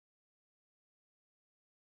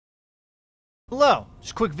Hello,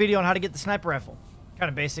 just a quick video on how to get the sniper rifle. Kind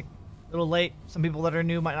of basic, a little late. Some people that are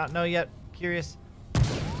new might not know yet. Curious.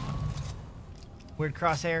 Weird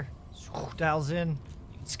crosshair. Dials in.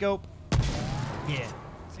 You can scope. Yeah.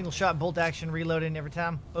 Single shot, bolt action, reloading every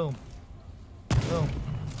time. Boom. Boom.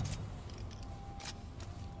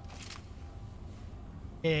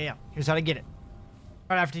 Yeah. Here's how to get it.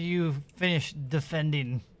 Right after you finish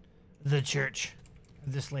defending the church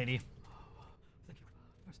of this lady.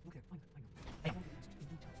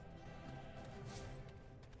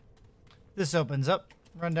 This opens up.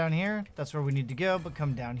 Run down here. That's where we need to go, but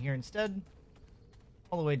come down here instead.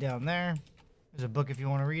 All the way down there. There's a book if you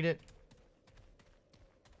want to read it.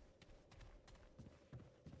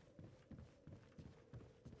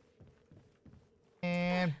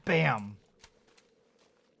 And bam.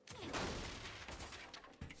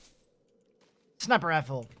 Sniper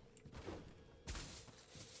rifle.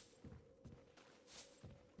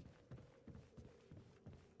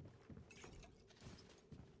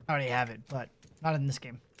 I already have it, but not in this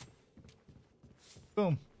game.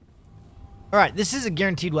 Boom. Alright, this is a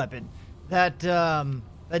guaranteed weapon. That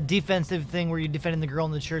defensive thing where you're defending the girl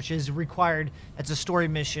in the church is required. It's a story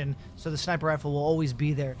mission, so the sniper rifle will always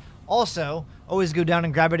be there. Also, always go down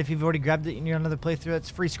and grab it if you've already grabbed it and you're on another playthrough. It's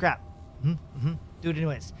free scrap. Do it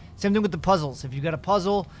anyways. Same thing with the puzzles. If you've got a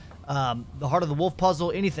puzzle, the Heart of the Wolf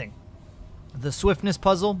puzzle, anything. The Swiftness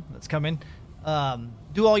puzzle that's coming.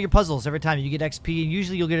 Do all your puzzles every time. You get XP, and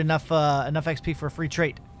usually you'll get enough XP for a free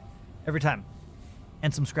trait every time.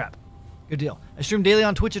 And some scrap. Good deal. I stream daily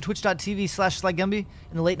on Twitch at twitch.tv/SlyGumbi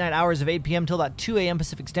in the late night hours of 8 p.m. till about 2 a.m.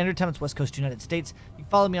 Pacific Standard Time. It's West Coast United States. You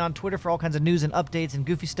can follow me on Twitter for all kinds of news and updates and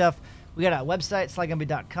goofy stuff. We got a website,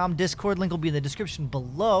 SlyGumbi.com. Discord link will be in the description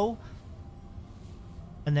below.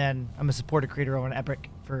 And then I'm a supporter creator over on Epic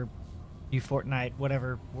for you Fortnite,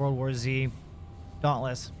 whatever, World War Z,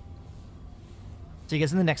 Dauntless. See you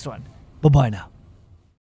guys in the next one. Bye-bye now.